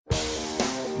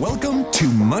Welcome to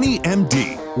Money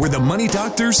MD, where the money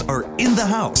doctors are in the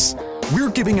house.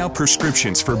 We're giving out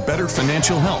prescriptions for better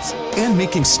financial health and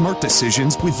making smart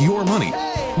decisions with your money.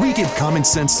 We give common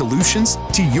sense solutions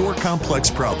to your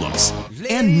complex problems.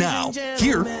 And now,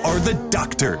 here are the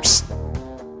doctors.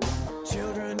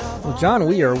 Well, John,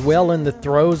 we are well in the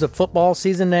throes of football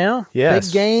season now. Yes.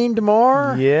 Big game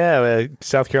tomorrow. Yeah,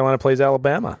 South Carolina plays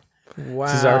Alabama. Wow.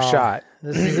 This is our shot.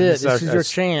 This is it. This is your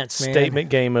chance, man. Statement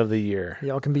game of the year.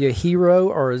 Y'all can be a hero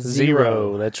or a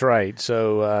zero. That's right.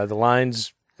 So the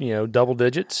line's, double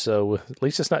digits. So at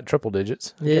least it's not triple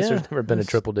digits. I guess there's never been a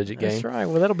triple-digit game. That's right.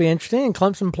 Well, that'll be interesting.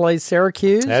 Clemson plays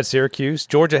Syracuse. That's Syracuse.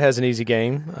 Georgia has an easy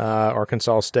game,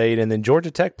 Arkansas State. And then Georgia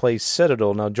Tech plays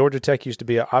Citadel. Now, Georgia Tech used to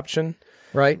be an option.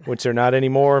 Right. Which they're not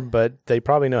anymore, but they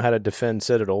probably know how to defend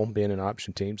Citadel, being an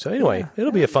option team. So anyway,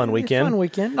 it'll be a fun weekend. Fun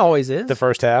weekend. Always is. The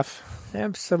first half.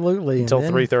 Absolutely. Until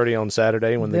 3:30 on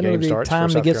Saturday when the game starts. Then it'll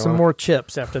be time to get some more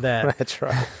chips after that. That's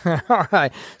right. All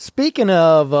right. Speaking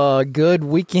of good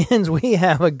weekends, we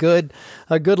have a good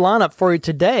lineup for you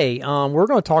today. We're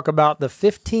going to talk about the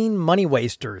 15 money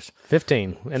wasters.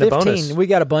 15 and 15. A bonus. We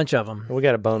got a bunch of them. We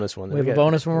got a bonus one. We have a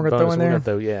bonus one we're going to throw in there?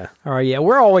 Yeah. All right, yeah.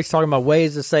 We're always talking about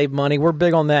ways to save money. We're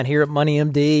big on that here at Money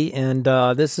MD, and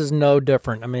this is no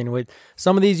different. I mean,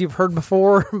 some of these you've heard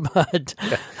before, but,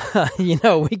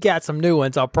 we got some new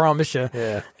ones, I'll promise you.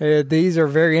 Yeah. These are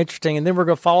very interesting. And then we're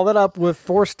going to follow that up with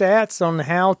 4 stats on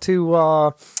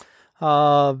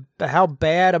how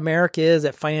bad America is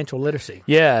at financial literacy.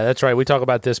 Yeah, that's right. We talk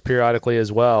about this periodically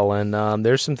as well, and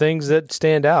there's some things that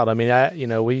stand out. I mean,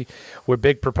 we're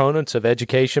big proponents of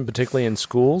education, particularly in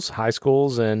schools, high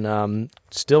schools, and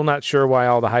still not sure why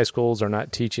all the high schools are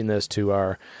not teaching this to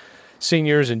our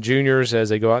seniors and juniors as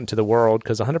they go out into the world,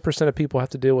 because 100% of people have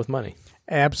to deal with money.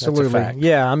 Absolutely. That's a fact.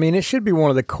 Yeah, I mean, it should be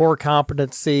one of the core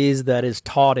competencies that is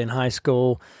taught in high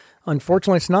school.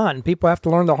 Unfortunately, it's not, and people have to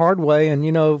learn the hard way. And,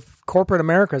 corporate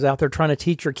America is out there trying to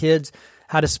teach your kids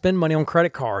how to spend money on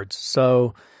credit cards.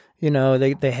 So,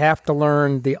 they have to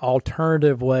learn the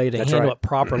alternative way to handle it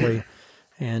properly.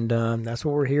 And that's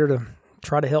what we're here to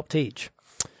try to help teach.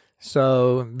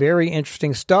 So, very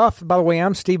interesting stuff. By the way,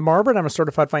 I'm Steve Marbert. I'm a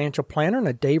certified financial planner and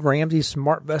a Dave Ramsey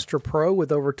SmartVestor Pro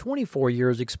with over 24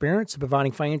 years experience in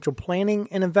providing financial planning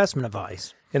and investment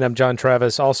advice. And I'm John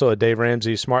Travis, also a Dave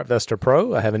Ramsey SmartVestor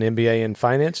Pro. I have an MBA in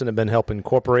finance and have been helping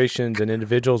corporations and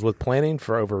individuals with planning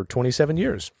for over 27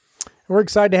 years. We're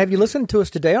excited to have you listen to us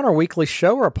today on our weekly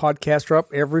show. Our podcasts are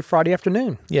up every Friday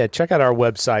afternoon. Yeah, check out our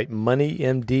website,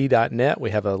 moneymd.net. We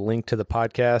have a link to the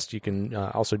podcast. You can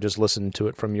also just listen to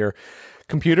it from your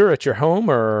computer at your home,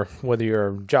 or whether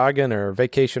you're jogging or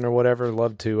vacation or whatever.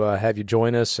 Love to have you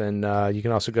join us. And you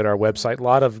can also go to our website. A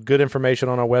lot of good information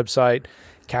on our website.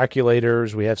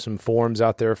 Calculators. We have some forums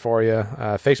out there for you.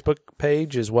 Facebook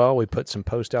page as well. We put some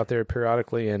posts out there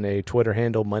periodically, and a Twitter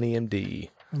handle, MoneyMD.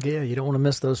 Yeah, you don't want to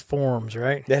miss those forums,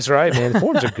 right? That's right, man. The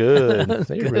forums are good.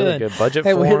 They're really good. Budget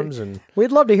forums.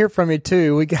 We'd love to hear from you,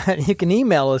 too. You can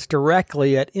email us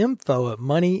directly at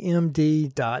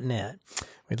info@moneymd.net.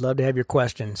 We'd love to have your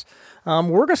questions. We're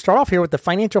going to start off here with the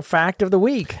financial fact of the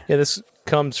week. Yeah, this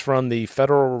comes from the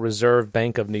Federal Reserve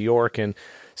Bank of New York. And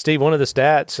Steve, one of the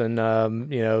stats, and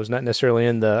it's not necessarily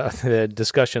in the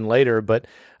discussion later, but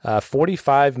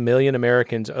 45 million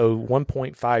Americans owe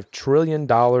 $1.5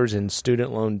 trillion in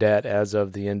student loan debt as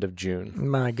of the end of June.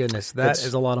 My goodness, that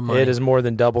is a lot of money. It has more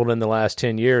than doubled in the last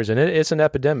 10 years, and it's an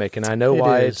epidemic. And I know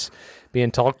why it's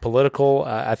being talked political.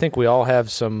 I think we all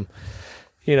have some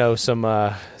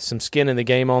skin in the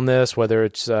game on this, whether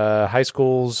it's high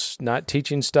schools not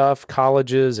teaching stuff,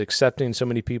 colleges accepting so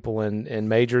many people in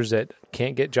majors that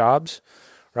can't get jobs,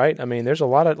 right? I mean, there's a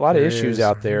lot of issues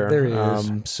out there. There is.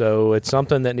 So it's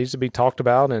something that needs to be talked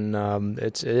about, and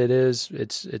it's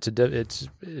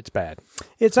bad.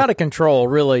 It's out of control,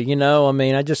 really. I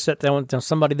mean, I just sat down with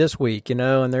somebody this week, and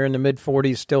they're in the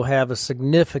mid-40s, still have a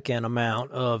significant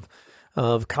amount of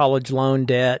college loan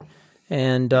debt.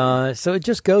 And so it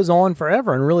just goes on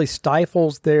forever and really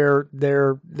stifles their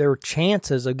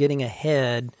chances of getting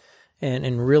ahead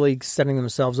and really setting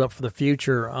themselves up for the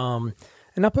future.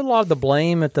 And I put a lot of the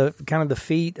blame at the kind of the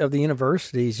feet of the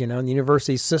universities, and the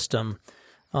university system,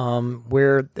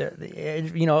 where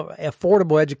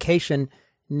affordable education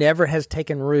never has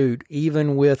taken root,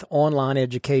 even with online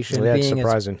education being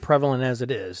as prevalent as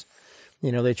it is.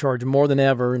 They charge more than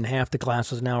ever, and half the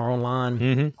classes now are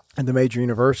online at the major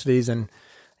universities, and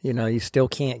you still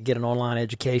can't get an online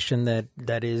education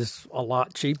that is a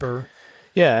lot cheaper.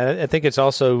 Yeah, I think it's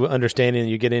also understanding that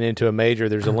you're getting into a major,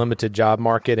 there's a limited job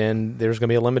market, and there's going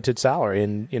to be a limited salary.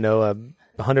 And,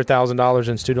 $100,000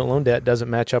 in student loan debt doesn't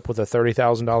match up with a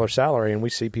 $30,000 salary, and we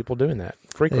see people doing that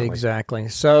frequently. Exactly.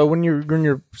 So when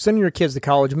you're sending your kids to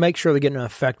college, make sure they're getting an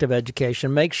effective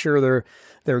education. Make sure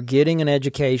they're getting an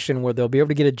education where they'll be able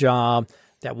to get a job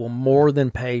that will more than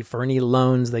pay for any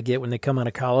loans they get when they come out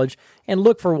of college, and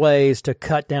look for ways to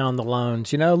cut down the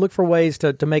loans. Look for ways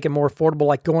to make it more affordable,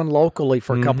 like going locally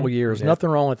for a couple of years. Yeah.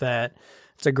 Nothing wrong with that.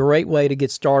 It's a great way to get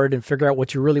started and figure out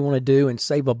what you really want to do and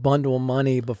save a bundle of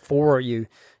money before you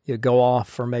go off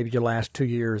for maybe your last 2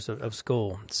 years of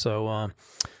school. So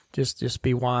just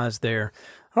be wise there.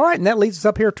 All right, and that leads us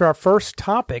up here to our first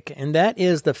topic, and that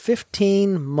is the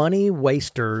 15 money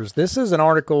wasters. This is an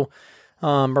article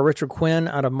by Richard Quinn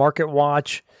out of Market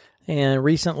Watch and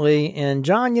recently. And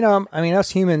John, us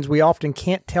humans, we often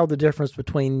can't tell the difference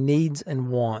between needs and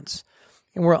wants,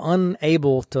 and we're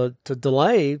unable to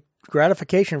delay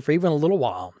gratification for even a little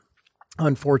while,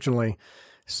 unfortunately.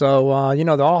 So,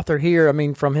 the author here,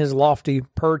 from his lofty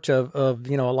perch of a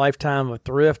lifetime of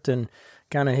thrift and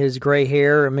kind of his gray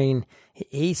hair,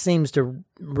 he seems to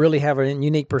really have a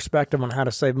unique perspective on how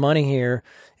to save money here.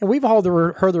 And we've all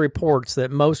heard the reports that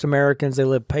most Americans, they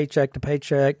live paycheck to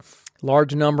paycheck.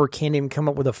 Large number can't even come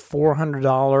up with a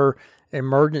 $400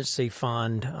 emergency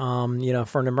fund,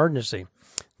 for an emergency.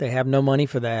 They have no money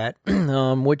for that,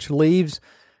 which leaves,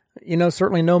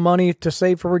 certainly no money to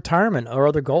save for retirement or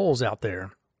other goals out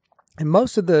there. And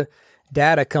most of the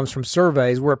data comes from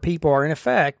surveys where people are, in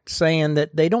effect, saying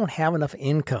that they don't have enough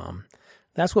income.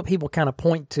 That's what people kind of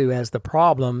point to as the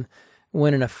problem,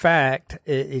 when in effect,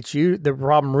 the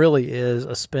problem really is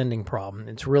a spending problem.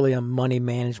 It's really a money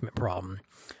management problem.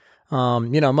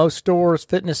 Most stores,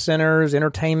 fitness centers,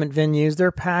 entertainment venues,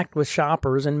 they're packed with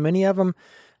shoppers, and many of them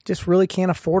just really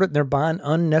can't afford it. They're buying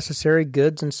unnecessary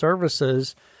goods and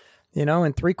services, and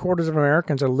 3/4 of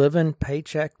Americans are living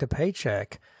paycheck to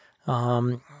paycheck.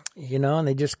 And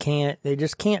they just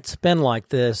can't spend like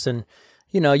this. And,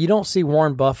 you don't see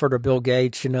Warren Buffett or Bill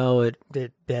Gates, at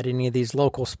any of these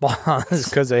local spas.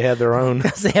 Because they have their own.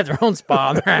 Because they have their own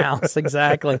spa in their house.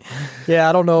 Exactly. Yeah,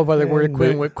 I don't know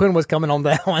where Quinn was coming on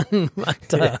that one.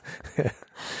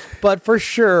 But for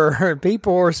sure,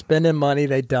 people are spending money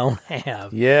they don't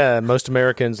have. Yeah, most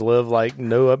Americans live like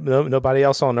nobody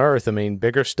else on earth.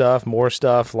 Bigger stuff, more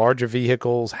stuff, larger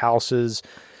vehicles, houses,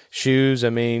 shoes.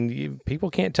 People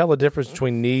can't tell the difference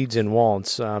between needs and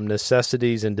wants,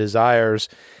 necessities and desires,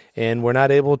 and we're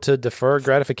not able to defer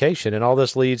gratification. And all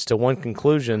this leads to one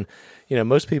conclusion.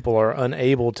 Most people are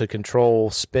unable to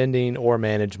control spending or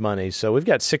manage money. So we've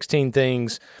got 16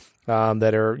 things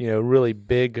that are, really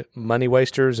big money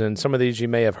wasters. And some of these you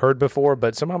may have heard before,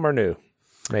 but some of them are new.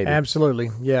 Maybe. Absolutely.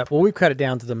 Yeah. Well, we've cut it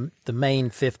down to the main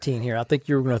 15 here. I think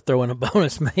you were going to throw in a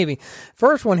bonus maybe.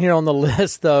 First one here on the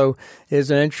list, though,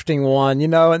 is an interesting one,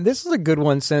 and this is a good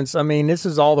one since, this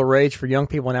is all the rage for young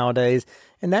people nowadays,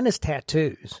 and that is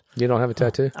tattoos. You don't have a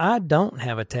tattoo? I don't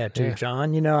have a tattoo,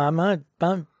 John. When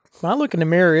I look in the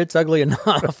mirror, it's ugly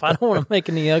enough. I don't want to make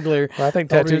it any uglier. Well, I think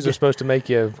tattoos are supposed to make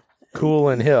you cool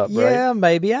and hip, right? Yeah,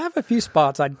 maybe. I have a few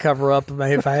spots I'd cover up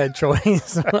maybe if I had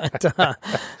choice. But,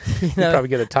 You'd probably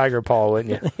get a tiger paw,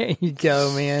 wouldn't you? There you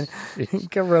go, man.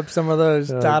 Cover up some of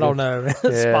those, I don't know,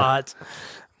 spots.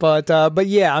 But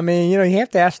yeah, you have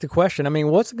to ask the question,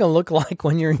 what's it going to look like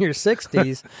when you're in your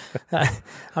 60s?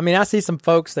 I see some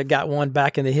folks that got one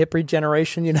back in the hippie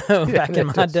generation, back in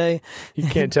my day. You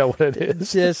can't tell what it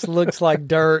is. It just looks like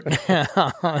dirt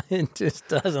now. It just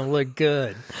doesn't look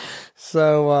good.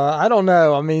 So, I don't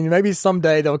know. Maybe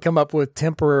someday they'll come up with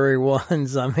temporary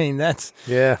ones. That's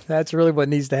really what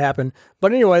needs to happen.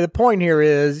 But anyway, the point here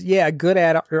is, a good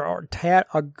art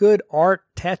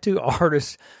tattoo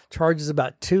artist charges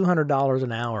about $200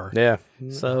 an hour. Yeah.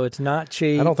 So it's not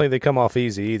cheap. I don't think they come off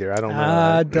easy either. I don't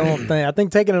know. I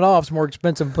think taking it off is more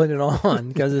expensive than putting it on,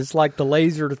 because it's like the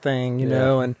laser thing, you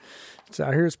know, and so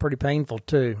I hear it's pretty painful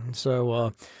too.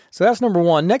 So that's number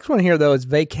one. Next one here, though, is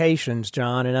vacations,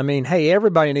 John. And hey,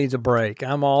 everybody needs a break.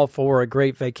 I'm all for a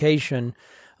great vacation.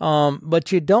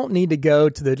 But you don't need to go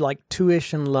to the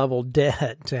tuition level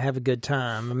debt to have a good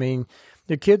time.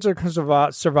 Your kids are going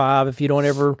to survive if you don't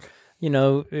ever,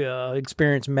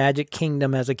 experience Magic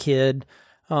Kingdom as a kid.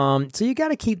 So you got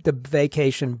to keep the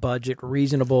vacation budget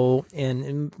reasonable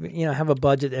and have a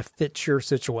budget that fits your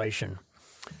situation.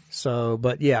 So,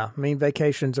 but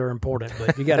vacations are important,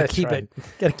 but you got to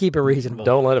keep it reasonable.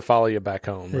 Don't let it follow you back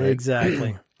home. Right?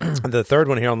 Exactly. The third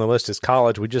one here on the list is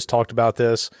college. We just talked about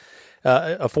this.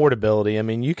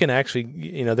 Affordability. You can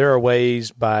actually, there are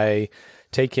ways by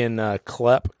taking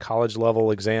CLEP, college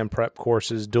level exam prep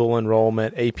courses, dual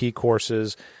enrollment, AP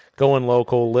courses, going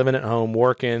local, living at home,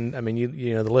 working.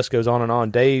 The list goes on and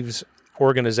on. Dave's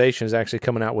organization is actually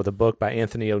coming out with a book by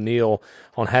Anthony O'Neill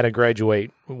on how to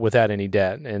graduate without any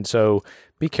debt. And so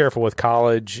be careful with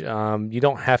college. You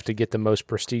don't have to get the most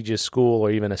prestigious school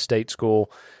or even a state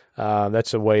school.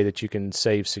 That's a way that you can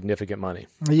save significant money.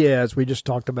 Yeah, as we just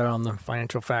talked about on the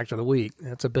Financial Fact of the Week.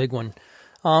 That's a big one.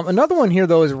 Another one here,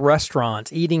 though, is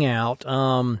restaurants, eating out,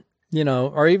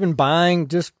 or even buying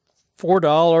just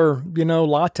 $4,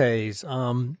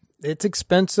 lattes. It's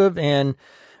expensive, and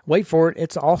wait for it,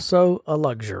 it's also a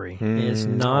luxury. It's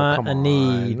not a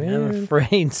need. I'm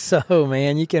afraid so,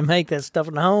 man. You can make that stuff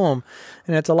at home,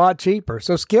 and it's a lot cheaper.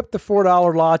 So skip the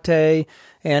 $4 latte,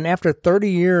 and after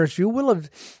 30 years, you will have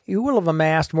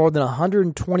amassed more than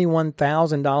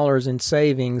 $121,000 in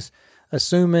savings,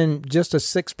 assuming just a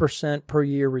 6% per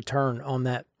year return on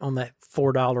that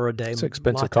 $4 a day. It's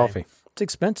expensive latte. coffee. It's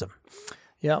expensive.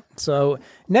 Yep. So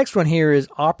next one here is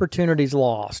opportunities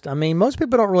lost. I mean, most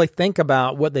people don't really think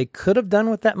about what they could have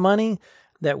done with that money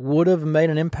that would have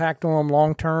made an impact on them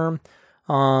long term.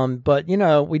 But,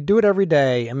 we do it every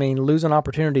day. I mean, losing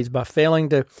opportunities by failing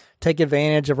to take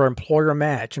advantage of our employer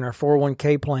match in our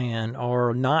 401k plan,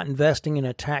 or not investing in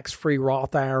a tax-free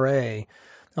Roth IRA,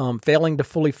 failing to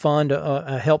fully fund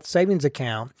a health savings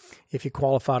account if you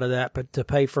qualify to that, but to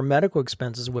pay for medical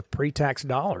expenses with pre-tax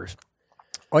dollars.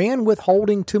 And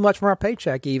withholding too much from our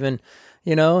paycheck even,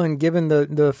 and giving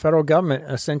the federal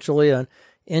government essentially an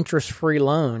interest-free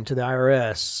loan to the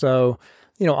IRS. So,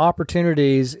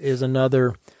 opportunities is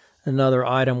another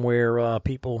item where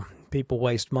people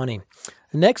waste money.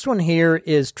 The next one here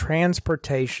is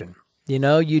transportation.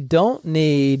 You don't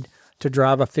need to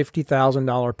drive a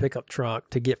 $50,000 pickup truck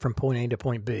to get from point A to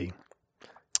point B.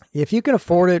 If you can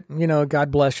afford it, God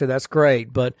bless you, that's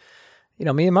great. But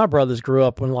me and my brothers grew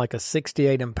up when like a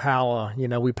 68 Impala,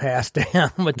 we passed down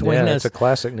between us. Yeah, it's a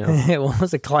classic now. It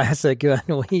was a classic.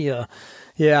 That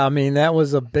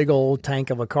was a big old tank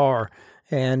of a car.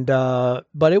 And,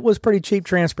 but it was pretty cheap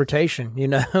transportation,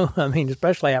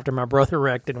 especially after my brother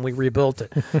wrecked it and we rebuilt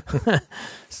it.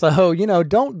 So,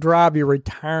 don't drive your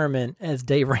retirement, as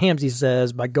Dave Ramsey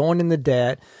says, by going into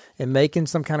debt and making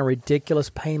some kind of ridiculous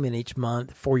payment each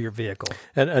month for your vehicle.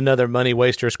 And another money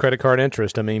waster is credit card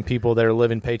interest. I mean, people that are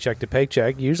living paycheck to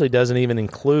paycheck usually doesn't even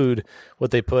include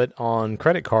what they put on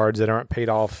credit cards that aren't paid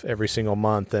off every single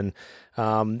month. And,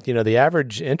 the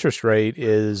average interest rate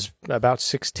is about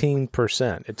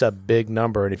 16%. It's a big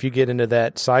number. And if you get into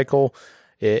that cycle,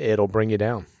 it'll bring you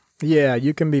down. Yeah,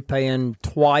 you can be paying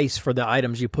twice for the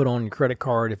items you put on your credit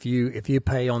card if you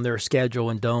pay on their schedule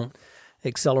and don't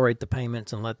accelerate the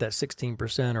payments and let that 16%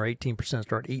 or 18%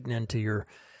 start eating into your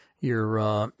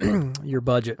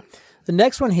budget. The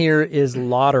next one here is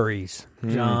lotteries,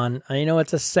 John.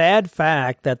 It's a sad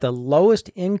fact that the lowest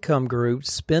income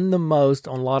groups spend the most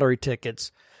on lottery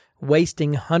tickets,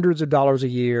 wasting hundreds of dollars a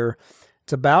year.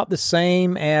 It's about the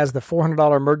same as the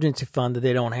 $400 emergency fund that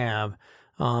they don't have.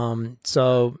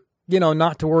 So,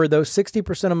 not to worry, though.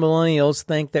 60% of millennials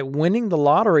think that winning the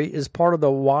lottery is part of the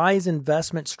wise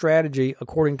investment strategy,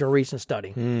 according to a recent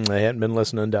study. They hadn't been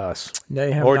listening to us.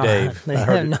 They have or not. Dave. They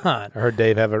have not. I heard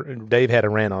Dave had a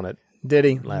rant on it. Did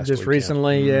he? Last week,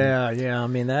 recently? Yeah. I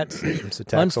mean, that's it's a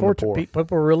tax on the poor. People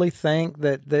really think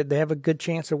that they have a good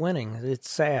chance of winning. It's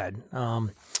sad. All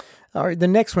right, the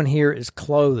next one here is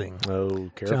clothing. Oh,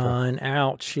 careful. John,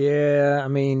 ouch. Yeah, I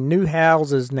mean, new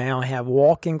houses now have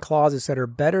walk-in closets that are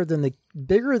bigger than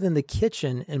the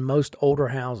kitchen in most older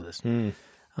houses.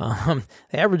 The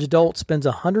average adult spends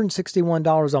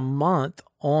 $161 a month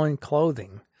on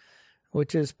clothing,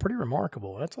 which is pretty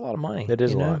remarkable. That's a lot of money. It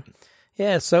is a lot.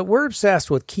 Yeah, so we're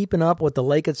obsessed with keeping up with the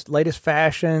latest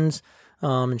fashions.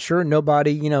 Ensure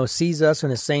nobody, sees us in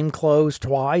the same clothes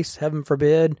twice, heaven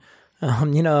forbid.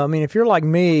 If you're like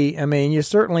me, you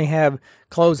certainly have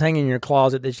clothes hanging in your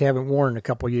closet that you haven't worn in a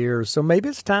couple years. So maybe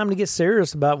it's time to get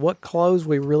serious about what clothes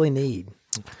we really need.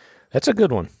 That's a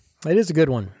good one. It is a good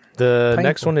one. The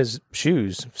next one is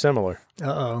shoes, similar.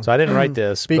 Uh-oh. So I didn't write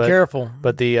this. Be careful.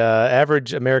 But the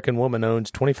average American woman owns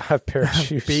 25 pairs of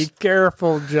shoes. Be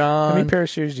careful, John. How many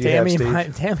pairs of shoes do you have,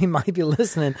 Steve? Tammy might be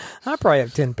listening. I probably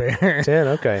have 10 pairs. 10?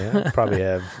 Okay. I probably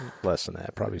have less than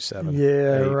that, probably 7.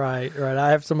 Yeah, 8. Right.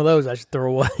 I have some of those I should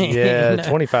throw away. Yeah,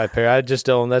 25 pair. I just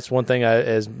don't. That's one thing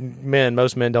as men,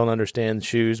 most men don't understand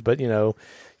shoes, but,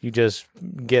 you just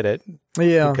get it.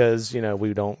 Yeah. Because,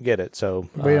 we don't get it. So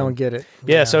we don't get it.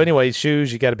 Yeah. So anyway,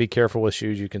 shoes, you got to be careful with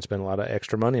shoes. You can spend a lot of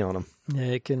extra money on them. Yeah,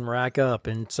 it can rack up.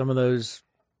 And some of those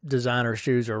designer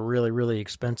shoes are really, really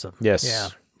expensive. Yes. Yeah.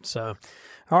 So,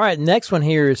 all right. Next one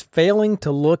here is failing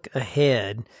to look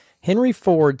ahead. Henry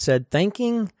Ford said,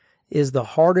 thinking is the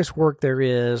hardest work there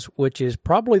is, which is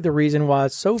probably the reason why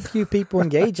so few people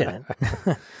engage in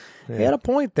it. he had a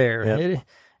point there. Yep.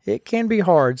 It can be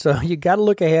hard. So you got to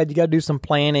look ahead. You got to do some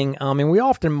planning. And we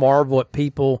often marvel at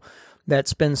people that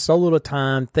spend so little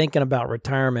time thinking about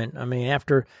retirement. I mean,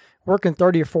 after working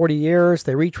 30 or 40 years,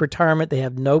 they reach retirement. They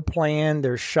have no plan.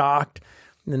 They're shocked.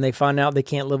 And then they find out they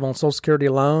can't live on Social Security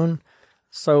alone.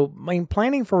 So, I mean,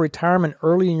 planning for retirement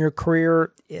early in your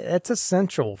career, that's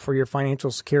essential for your financial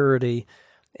security.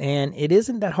 And it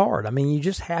isn't that hard. I mean, you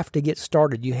just have to get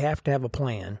started. You have to have a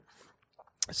plan.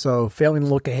 So failing to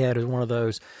look ahead is one of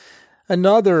those.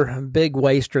 Another big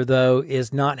waster, though,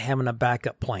 is not having a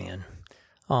backup plan.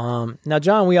 Now,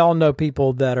 John, we all know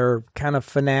people that are kind of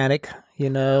fanatic,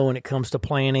 when it comes to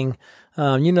planning.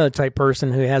 The type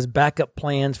person who has backup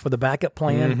plans for the backup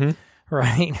plan,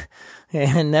 right?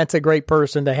 And that's a great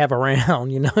person to have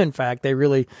around. In fact, they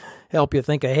really help you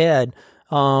think ahead.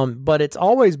 But it's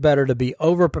always better to be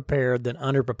over-prepared than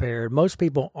under-prepared. Most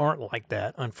people aren't like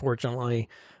that, unfortunately.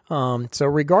 So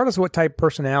regardless of what type of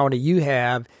personality you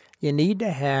have, you need to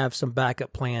have some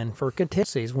backup plan for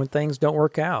contingencies when things don't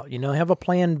work out. Have a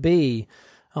plan B.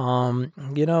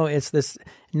 It's this,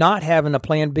 not having a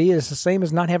plan B is the same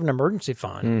as not having an emergency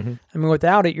fund. I mean,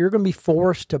 without it, you're going to be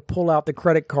forced to pull out the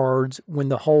credit cards when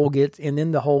the hole gets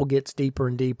deeper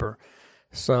and deeper.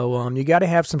 So, you got to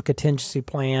have some contingency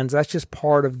plans. That's just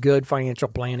part of good financial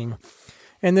planning.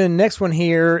 And then next one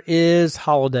here is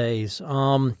holidays.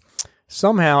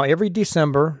 Somehow every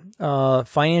December,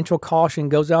 financial caution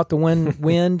goes out the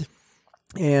wind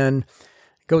and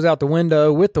goes out the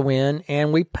window with the wind,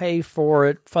 and we pay for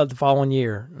it for the following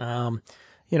year.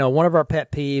 One of our pet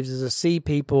peeves is to see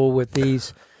people with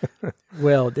these,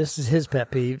 well, this is his pet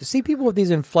peeve, to see people with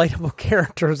these inflatable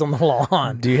characters on the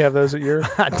lawn. Do you have those at your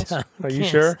house? Are you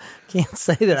sure? Can't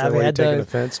say that I've had taking those.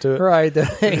 Offense to it? Right.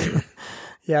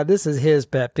 Yeah, this is his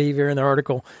pet peeve here in the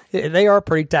article. They are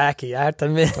pretty tacky, I have to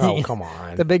admit. Oh, come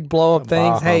on. The big blow-up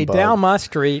things. Hey, humbug. down my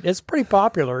street, it's pretty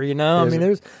popular, I mean,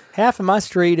 there's half of my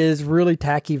street is really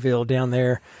Tackyville down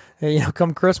there,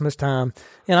 come Christmas time.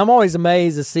 And I'm always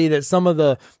amazed to see that some of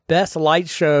the best light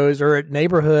shows are at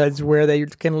neighborhoods where they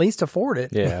can least afford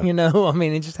it. Yeah. I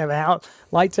mean, they just have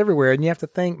lights everywhere. And you have to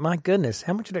think, my goodness,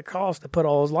 how much did it cost to put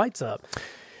all those lights up?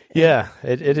 Yeah,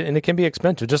 it can be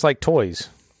expensive, just like toys.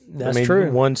 That's true.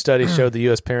 One study showed the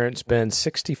U.S. parents spend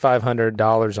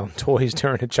 $6,500 on toys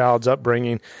during a child's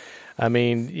upbringing. I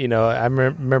mean, I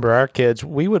remember our kids,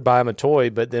 we would buy them a toy,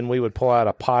 but then we would pull out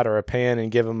a pot or a pan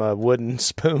and give them a wooden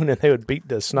spoon, and they would beat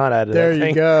the snot out of that thing. There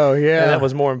you go, yeah. And that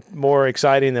was more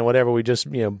exciting than whatever we just,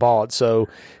 bought. So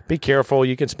be careful.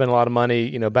 You can spend a lot of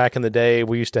money. Back in the day,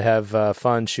 we used to have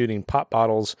fun shooting pop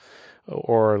bottles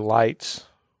or lights.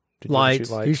 Lights.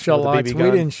 You shot lights. We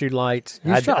didn't shoot lights.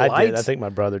 You shot lights? I did. I think my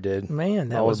brother did. Man,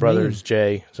 that my was older brother's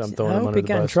Jay, so I'm throwing him under the bus.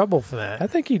 I hope he got in trouble for that. I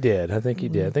think he did. I think he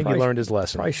learned his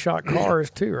lesson. Probably shot cars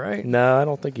too, right? No, I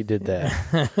don't think he did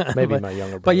that. Maybe my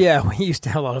younger brother. But yeah, we used to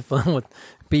have a lot of fun with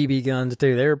BB guns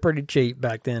too. They were pretty cheap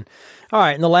back then. All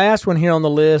right, and the last one here on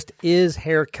the list is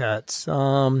haircuts.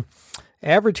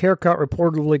 Average haircut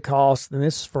reportedly costs, and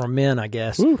this is for men, I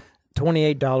guess,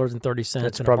 $28.30.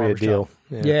 That's probably a deal.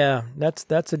 Yeah, that's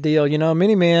a deal.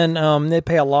 Many men, they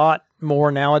pay a lot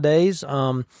more nowadays.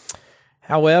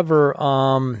 However,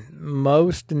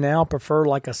 most now prefer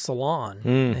like a salon.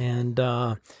 And,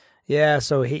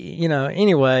 so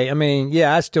anyway, I mean,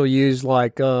 I still use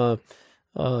like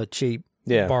cheap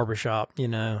barbershop,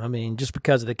 I mean, just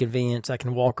because of the convenience, I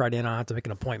can walk right in. I don't have to make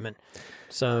an appointment.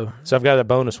 So I've got a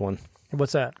bonus one.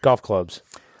 What's that? Golf clubs.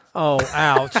 Oh,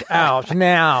 ouch.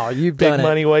 Now you've done Big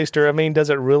money waster. I mean, does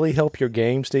it really help your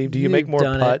game, Steve? Do you make more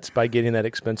putts by getting that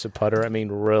expensive putter? I mean,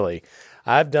 really?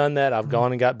 I've done that. I've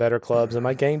gone and got better clubs, and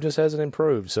my game just hasn't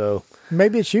improved. So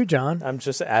maybe it's you, John.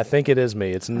 I think it is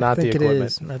me. It's not the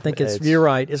equipment. I think you're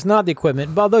right. It's not the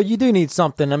equipment. But although you do need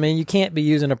something. I mean, you can't be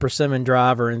using a persimmon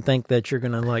driver and think that you're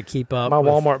going to keep up. My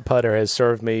Walmart putter has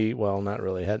served me, well, not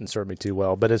really. It hadn't served me too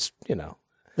well, but it's,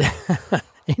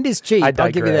 It is cheap. I digress.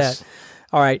 I'll give you that.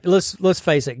 All right, let's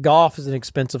face it. Golf is an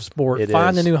expensive sport.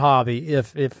 Find a new hobby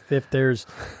if you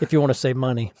want to save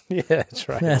money. Yeah, that's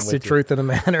right. That's the truth of the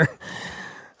matter.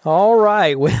 All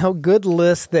right. Well, good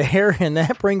list there, and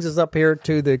that brings us up here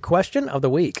to the question of the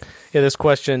week. Yeah, this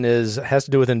question has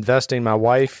to do with investing. My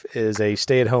wife is a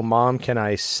stay-at-home mom. Can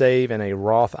I save in a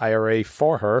Roth IRA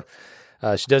for her?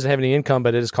 She doesn't have any income,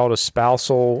 but it is called a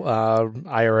spousal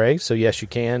IRA. So yes, you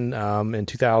can. In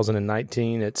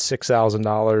 2019, it's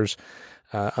 $6,000.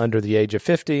 Under the age of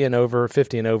 50 and over,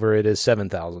 it is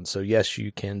 $7,000. So yes,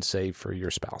 you can save for your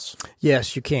spouse.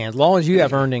 Yes, you can, as long as you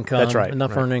have earned income. That's right.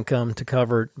 Enough earned income to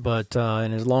cover it. But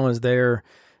and as long as they're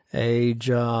age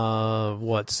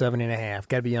 70 and a half,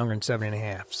 got to be younger than 70 and a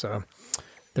half. So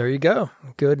There you go.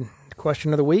 Good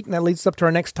question of the week. And that leads us up to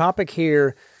our next topic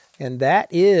here, and that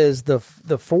is the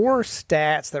 4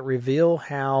 stats that reveal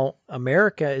how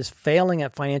America is failing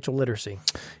at financial literacy.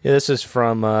 Yeah, this is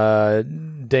from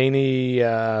Danny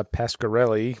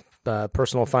Pasquarelli,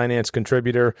 personal finance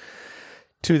contributor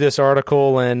to this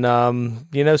article. And,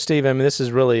 Steve, I mean, this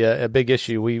is really a big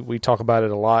issue. We talk about it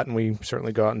a lot, and we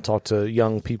certainly go out and talk to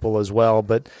young people as well.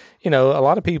 But, a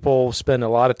lot of people spend a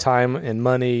lot of time and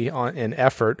money and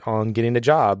effort on getting a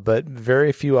job, but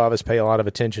very few of us pay a lot of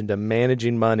attention to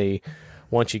managing money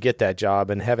once you get that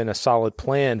job. And having a solid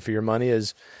plan for your money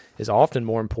is often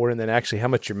more important than actually how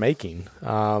much you're making.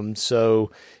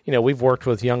 We've worked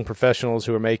with young professionals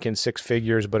who are making 6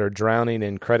 figures but are drowning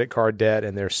in credit card debt,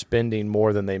 and they're spending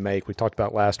more than they make. We talked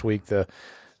about last week the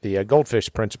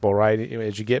goldfish principle, right?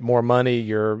 As you get more money,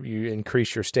 you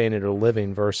increase your standard of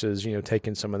living versus,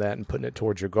 taking some of that and putting it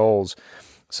towards your goals.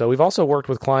 So we've also worked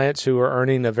with clients who are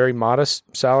earning a very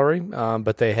modest salary,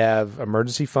 but they have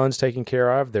emergency funds taken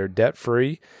care of. They're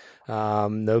debt-free.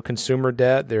 No consumer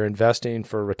debt. They're investing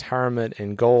for retirement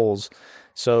and goals.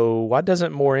 So why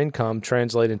doesn't more income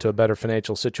translate into a better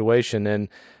financial situation? And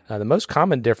the most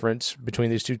common difference between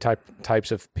these two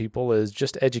types of people is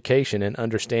just education and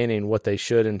understanding what they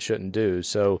should and shouldn't do.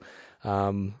 So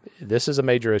this is a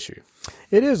major issue.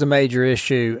 It is a major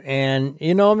issue. And,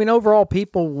 overall,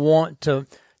 people want to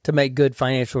make good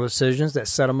financial decisions that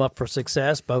set them up for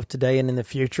success, both today and in the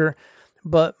future.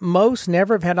 But most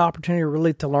never have had the opportunity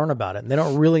really to learn about it. They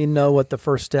don't really know what the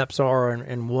first steps are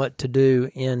and what to do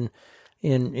in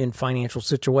financial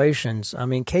situations. I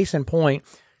mean, case in point,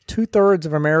 2/3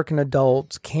 of American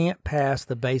adults can't pass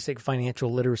the basic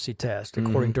financial literacy test,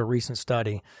 according to a recent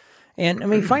study. And I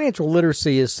mean, financial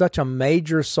literacy is such a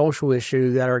major social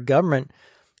issue that our government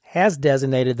has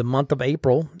designated the month of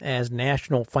April as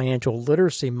National Financial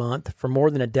Literacy Month for more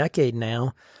than a decade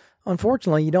now.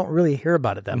 Unfortunately, you don't really hear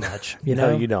about it that much.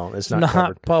 No, you don't. It's not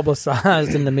covered.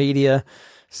 Publicized in the media.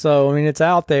 So, I mean, it's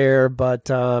out there,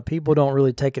 but people don't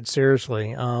really take it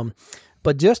seriously.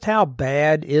 But just how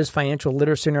bad is financial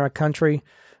literacy in our country?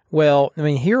 Well, I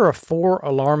mean, here are 4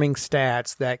 alarming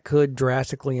stats that could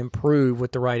drastically improve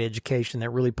with the right education that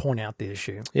really point out the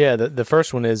issue. Yeah, the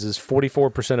first one is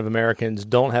 44% of Americans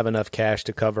don't have enough cash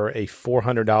to cover a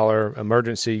 $400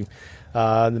 emergency.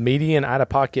 The median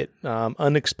out-of-pocket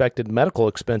unexpected medical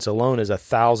expense alone is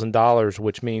 $1,000,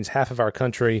 which means half of our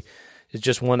country is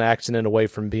just one accident away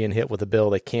from being hit with a bill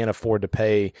they can't afford to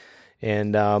pay.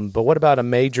 And but what about a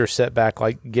major setback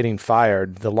like getting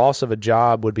fired? The loss of a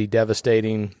job would be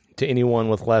devastating to anyone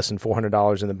with less than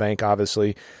 $400 in the bank,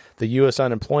 obviously. The U.S.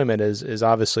 unemployment is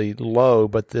obviously low,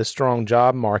 but this strong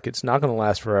job market's not going to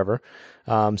last forever.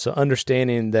 So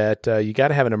understanding that you got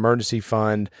to have an emergency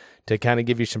fund to kind of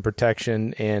give you some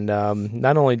protection and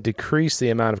not only decrease the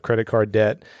amount of credit card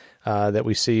debt that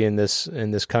we see in this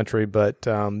country, but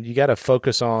you got to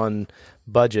focus on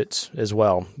budgets as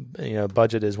well.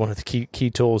 Budget is one of the key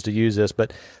tools to use this.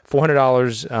 But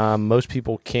 $400, most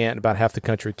people can't. About half the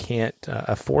country can't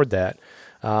afford that.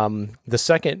 The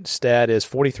second stat is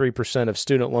 43% of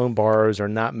student loan borrowers are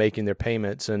not making their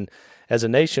payments. And as a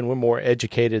nation, we're more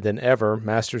educated than ever.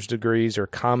 Master's degrees are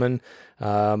common,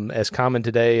 as common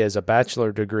today as a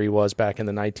bachelor degree was back in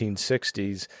the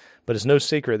 1960s. But it's no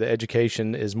secret that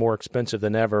education is more expensive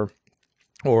than ever.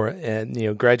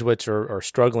 Graduates are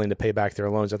struggling to pay back their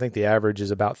loans. I think the average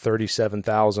is about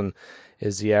 $37,000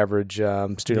 is the average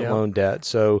student loan debt.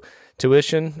 So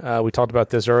tuition, we talked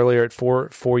about this earlier, at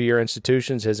four-year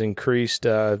institutions has increased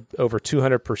over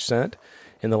 200%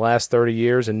 in the last 30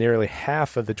 years, and nearly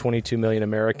half of the 22 million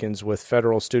Americans with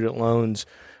federal student loans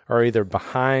are either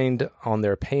behind on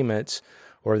their payments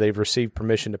or they've received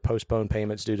permission to postpone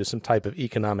payments due to some type of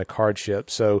economic hardship.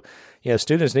 So,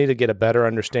 students need to get a better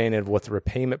understanding of what the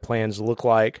repayment plans look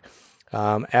like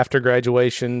after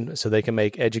graduation so they can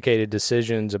make educated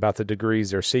decisions about the degrees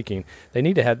they're seeking. There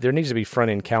needs to be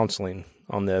front-end counseling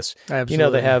on this.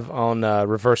 Absolutely. They have on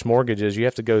reverse mortgages, you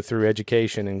have to go through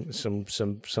education and some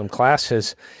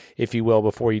classes, if you will,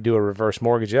 before you do a reverse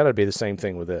mortgage. That ought to be the same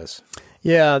thing with this.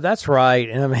 Yeah, that's right.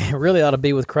 And I mean, it really ought to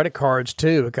be with credit cards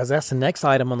too, because that's the next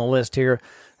item on the list here.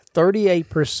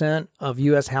 38% of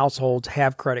U.S. households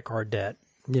have credit card debt,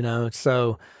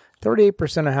 so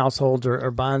 38% of households are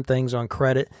buying things on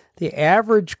credit. The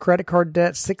average credit card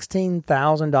debt,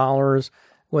 $16,000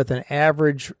 with an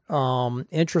average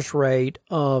interest rate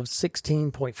of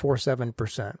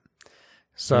 16.47%.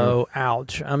 So,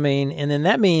 ouch. I mean, and then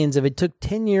that means if it took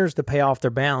 10 years to pay off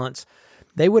their balance,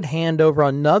 they would hand over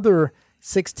another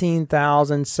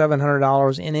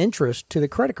 $16,700 in interest to the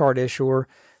credit card issuer,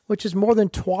 which is more than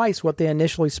twice what they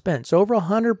initially spent. So over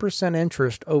 100%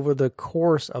 interest over the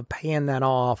course of paying that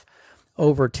off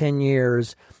over 10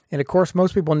 years. And of course,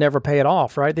 most people never pay it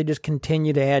off, right? They just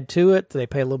continue to add to it. They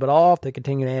pay a little bit off. They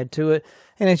continue to add to it.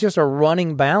 And it's just a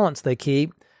running balance they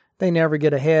keep. They never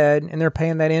get ahead, and they're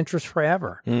paying that interest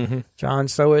forever, John.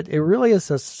 So it really is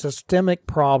a systemic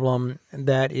problem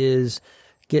that is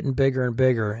getting bigger and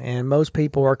bigger. And most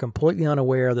people are completely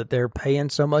unaware that they're paying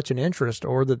so much in interest,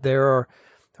 or that there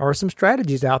are some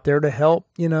strategies out there to help,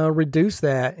 reduce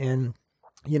that. And,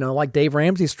 like Dave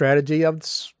Ramsey's strategy of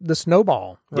the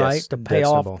snowball, right? Yes, to pay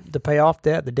off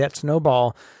debt, the debt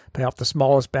snowball, pay off the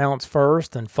smallest balance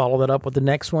first and follow that up with the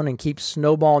next one and keep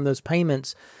snowballing those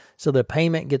payments. So the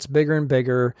payment gets bigger and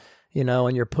bigger,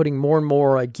 and you're putting more and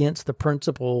more against the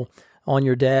principal on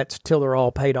your debts till they're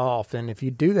all paid off. And if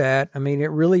you do that,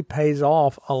 it really pays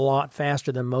off a lot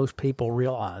faster than most people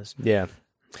realize. Yeah.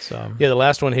 So the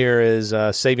last one here is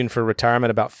saving for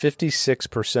retirement. About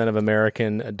 56% of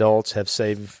American adults have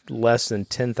saved less than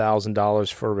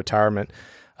 $10,000 for retirement.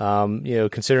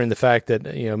 Considering the fact that,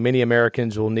 many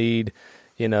Americans will need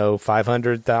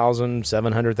 $500,000,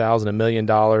 $700,000, $1 million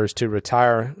to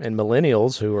retire, and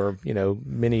millennials who are,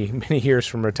 many, many years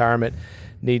from retirement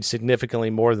need significantly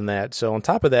more than that. So on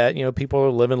top of that, people are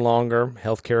living longer,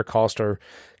 healthcare costs are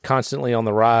constantly on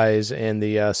the rise, and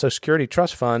the Social Security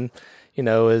Trust Fund,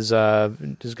 is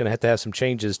going to have some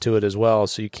changes to it as well.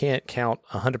 So you can't count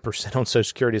 100% on Social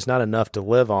Security. It's not enough to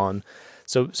live on.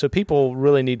 So people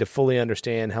really need to fully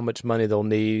understand how much money they'll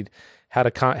need,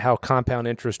 how compound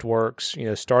interest works.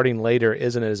 Starting later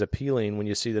isn't as appealing when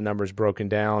you see the numbers broken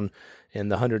down and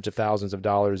the hundreds of thousands of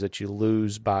dollars that you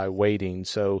lose by waiting.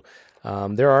 So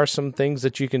there are some things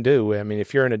that you can do.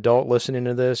 If you're an adult listening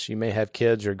to this, you may have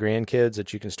kids or grandkids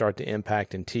that you can start to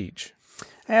impact and teach.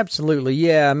 Absolutely,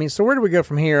 yeah. So where do we go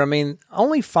from here?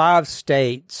 Only 5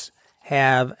 states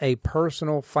have a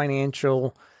personal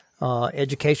financial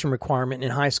education requirement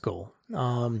in high school.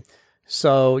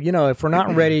 So, if we're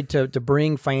not ready to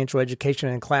bring financial education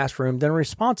in the classroom, then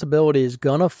responsibility is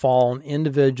going to fall on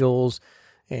individuals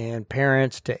and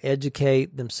parents to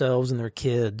educate themselves and their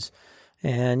kids.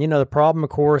 And, the problem, of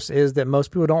course, is that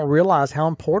most people don't realize how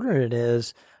important it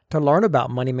is to learn about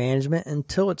money management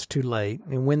until it's too late,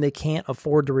 and when they can't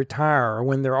afford to retire or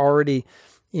when they're already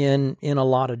in a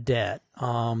lot of debt.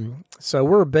 So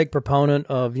we're a big proponent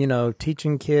of,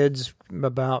 teaching kids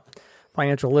about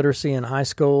financial literacy in high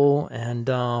school, and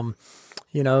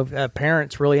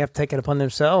parents really have to take it upon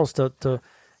themselves to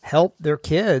help their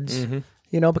kids,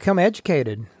 become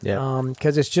educated. Yeah.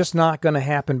 Because it's just not going to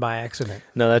happen by accident.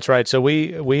 No, that's right. So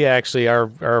we actually,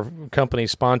 our company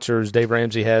sponsors, Dave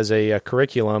Ramsey has a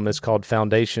curriculum. It's called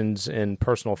Foundations in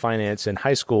Personal Finance in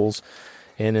High Schools.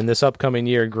 And in this upcoming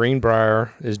year,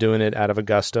 Greenbrier is doing it out of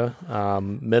Augusta,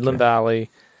 Midland Valley,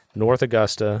 North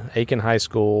Augusta, Aiken High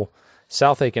School,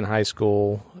 South Aiken High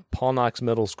School, Paul Knox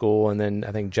Middle School, and then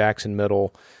I think Jackson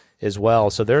Middle as well.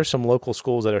 So there are some local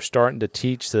schools that are starting to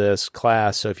teach this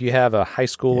class. So if you have a high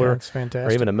schooler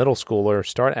or even a middle schooler,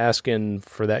 start asking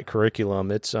for that curriculum.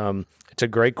 It's a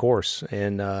great course,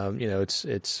 and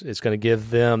it's going to give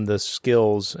them the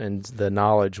skills and the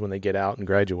knowledge when they get out and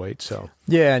graduate. So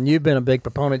yeah, and you've been a big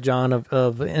proponent, John,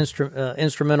 of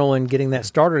instrumental in getting that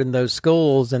started in those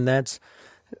schools, and that's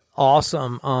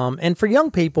awesome. And for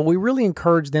young people, we really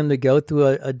encourage them to go through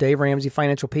a Dave Ramsey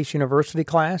Financial Peace University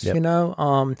class. Yep.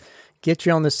 Get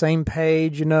you on the same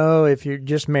page. If you're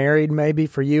just married, maybe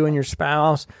for you and your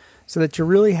spouse, so that you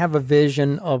really have a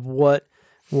vision of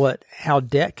how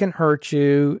debt can hurt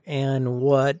you and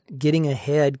what getting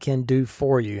ahead can do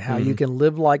for you, how you can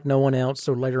live like no one else,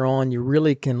 so later on you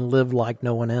really can live like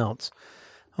no one else.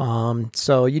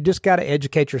 So you just got to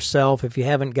educate yourself if you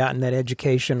haven't gotten that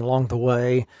education along the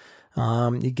way.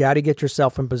 You got to get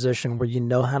yourself in position where you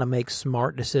know how to make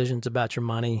smart decisions about your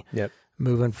money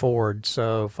moving forward.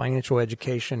 So financial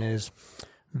education is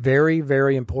very,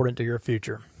 very important to your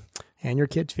future and your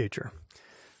kids' future.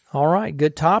 All right,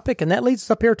 good topic. And that leads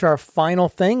us up here to our final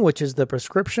thing, which is the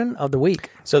prescription of the week.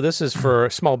 So this is for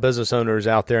small business owners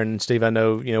out there. And Steve, I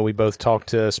know, we both talk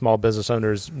to small business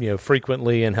owners,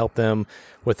 frequently and help them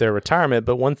with their retirement.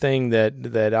 But one thing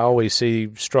that I always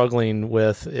see struggling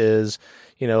with is,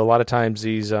 a lot of times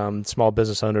these small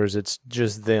business owners, it's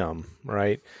just them,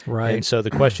 right? Right. And so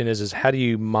the question is how do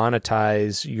you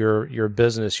monetize your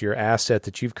business, your asset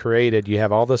that you've created? You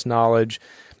have all this knowledge.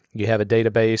 You have a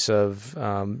database of,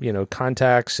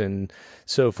 contacts and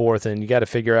so forth, and you got to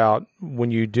figure out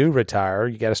when you do retire,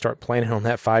 you got to start planning on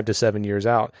that 5 to 7 years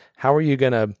out. How are you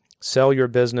going to sell your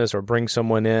business or bring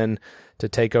someone in to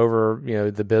take over,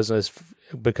 the business,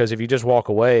 because if you just walk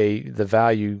away, the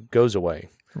value goes away.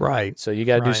 Right. So you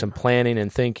got to do some planning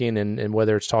and thinking, and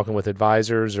whether it's talking with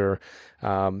advisors or,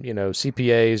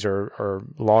 CPAs or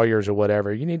lawyers or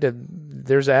whatever,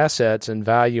 there's assets and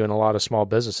value in a lot of small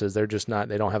businesses. They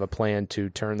don't have a plan to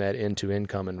turn that into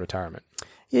income in retirement.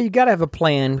 Yeah, you got to have a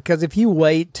plan, because if you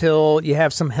wait till you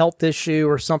have some health issue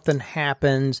or something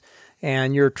happens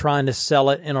and you're trying to sell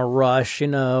it in a rush,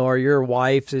 or your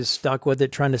wife is stuck with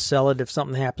it trying to sell it if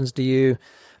something happens to you,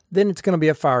 then it's going to be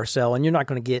a fire sale and you're not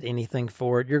going to get anything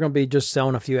for it. You're going to be just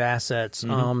selling a few assets.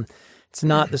 Mm-hmm. It's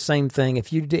not the same thing.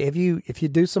 If you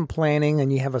do some planning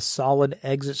and you have a solid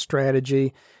exit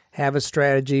strategy, have a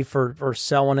strategy for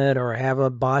selling it, or have a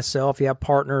buy sell if you have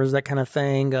partners, that kind of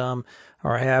thing,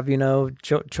 or have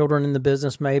children in the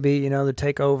business maybe to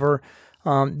take over.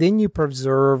 Then you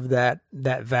preserve that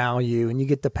value, and you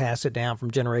get to pass it down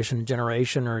from generation to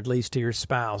generation, or at least to your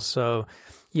spouse. So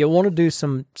you want to do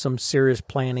some serious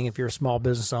planning if you're a small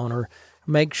business owner.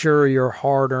 Make sure your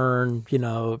hard-earned,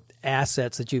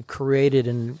 assets that you've created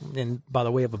in by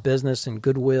the way of a business and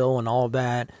goodwill and all of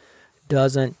that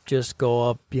doesn't just go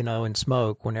up, in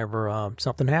smoke whenever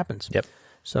something happens. Yep.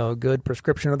 So good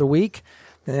prescription of the week.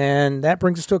 And that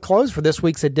brings us to a close for this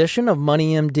week's edition of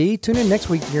Money MD. Tune in next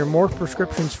week to hear more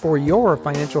prescriptions for your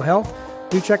financial health.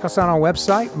 Do check us out on our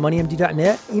website,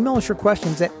 moneymd.net. Email us your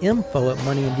questions at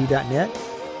info@moneymd.net,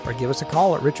 or give us a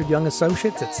call at Richard Young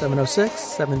Associates at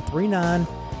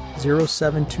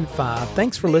 706-739-0725.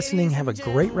 Thanks for listening. Have a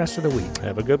great rest of the week.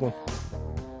 Have a good one.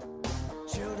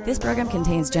 This program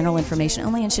contains general information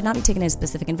only and should not be taken as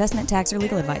specific investment, tax, or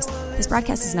legal advice. This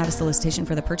broadcast is not a solicitation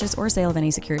for the purchase or sale of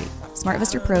any security.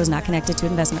 SmartVestor Pro is not connected to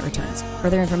investment returns.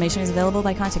 Further information is available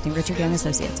by contacting Richard Young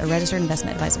Associates, a registered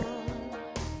investment advisor.